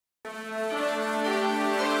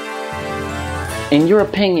In your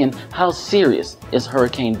opinion, how serious is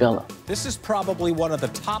Hurricane Bella? This is probably one of the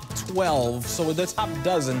top 12, so the top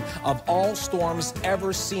dozen of all storms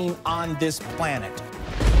ever seen on this planet.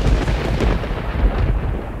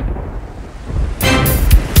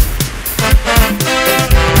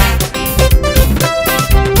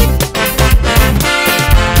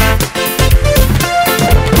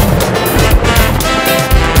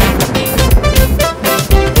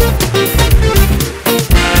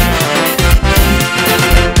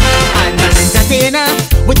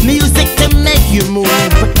 With music to make you move,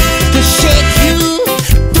 to shake you,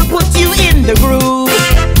 to put you in the groove.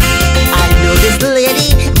 I know this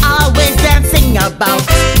lady always dancing about.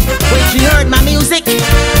 When she heard my music,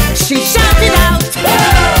 she shouted out,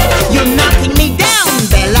 "You're knocking me down,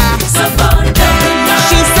 Bella."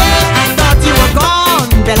 She said, "I thought you were gone,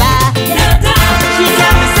 Bella." She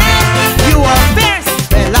tell me, said, "You are fierce,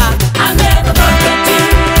 Bella." I'll never forget you.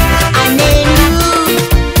 I named you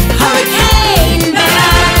Hurricane Bella.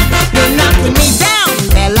 You're knocking me down,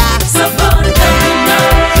 Bella.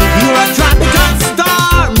 You are a tropical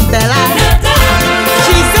storm, Bella.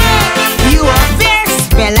 She said, "You are fierce,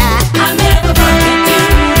 Bella." I'll never forget you.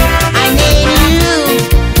 I name you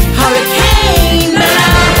Hurricane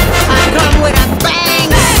Bella. I come with a bang.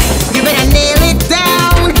 You better nail it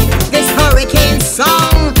down. This hurricane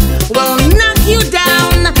song will knock you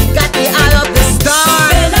down. Got the eye of the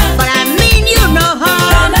storm, but I mean you no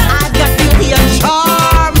harm. I got beauty and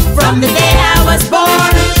charm from the day I was born.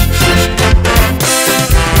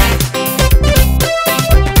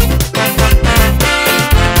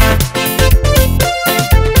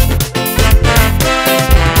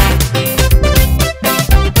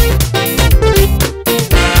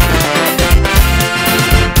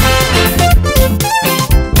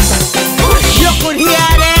 You could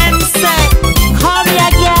hear them say, "Call me a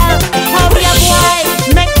girl, call me a boy,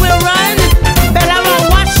 make we run." Bella will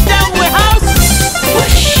wash down we house.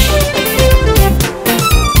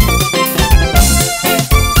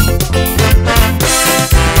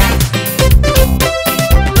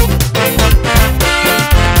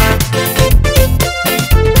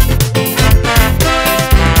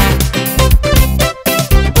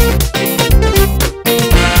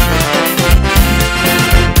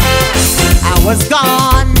 I was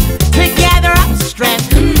gone to gather up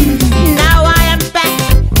strength. Now I am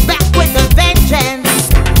back with a vengeance.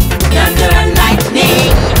 Thunder and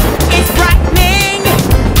lightning is frightening,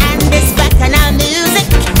 and this bacchanal music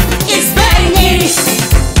is banging.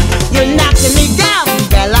 You're knocking me down,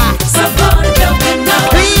 Bella.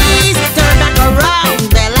 Please turn back around,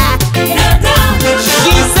 Bella.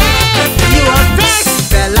 She said, "You are fierce,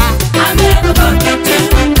 Bella." I'll never forget you.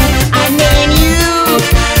 I name you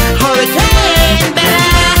Hurricane Bella.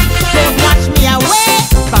 Don't watch me away,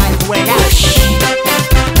 fight way out.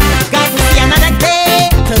 Got to see another day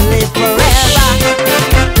to live forever.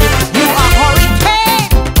 You are Hurricane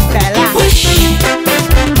Bella,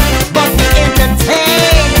 but we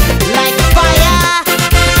entertain like fire.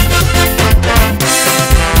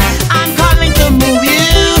 I'm coming to move you.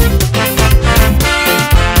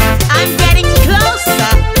 I'm getting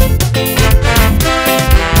closer.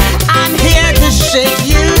 I'm here to shake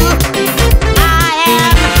you. I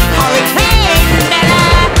am Hurricane Bella.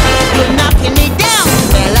 You're knocking me down,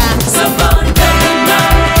 Bella.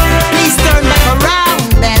 Please turn back around,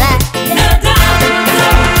 Bella.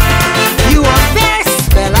 You are fierce,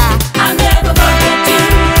 Bella. I'll never forget you.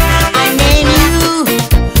 I name you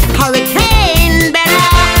Hurricane Bella.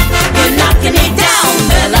 You're knocking me down,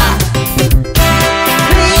 Bella.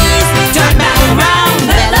 Please turn back around,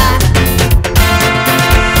 Bella.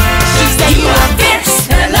 She said, "You are fierce,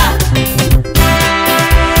 Bella."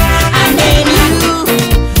 I name you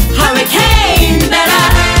Hurricane Bella.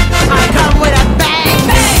 I come with a bang.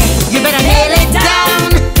 You better nail it down.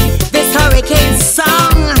 This hurricane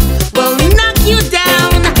song will knock you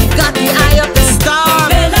down. Got the eye of the storm,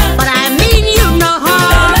 but I mean you no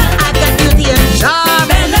harm. I got beauty and charm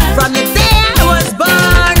from the day I was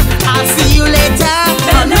born. I'll see you later.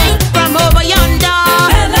 Coming from over yonder,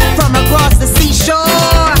 from across the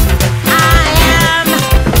seashore. I am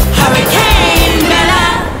Hurricane Bella.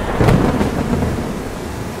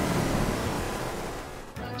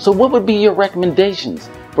 So what would be your recommendations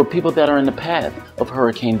for people that are in the path of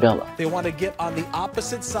Hurricane Bella? They want to get on the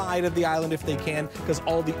opposite side of the island if they can, because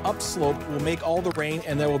all the upslope will make all the rain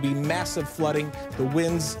and there will be massive flooding. The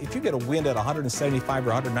winds, if you get a wind at 175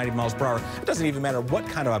 or 190 miles per hour, it doesn't even matter what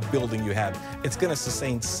kind of a building you have. It's going to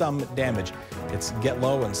sustain some damage. It's get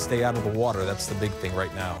low and stay out of the water. That's the big thing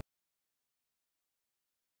right now.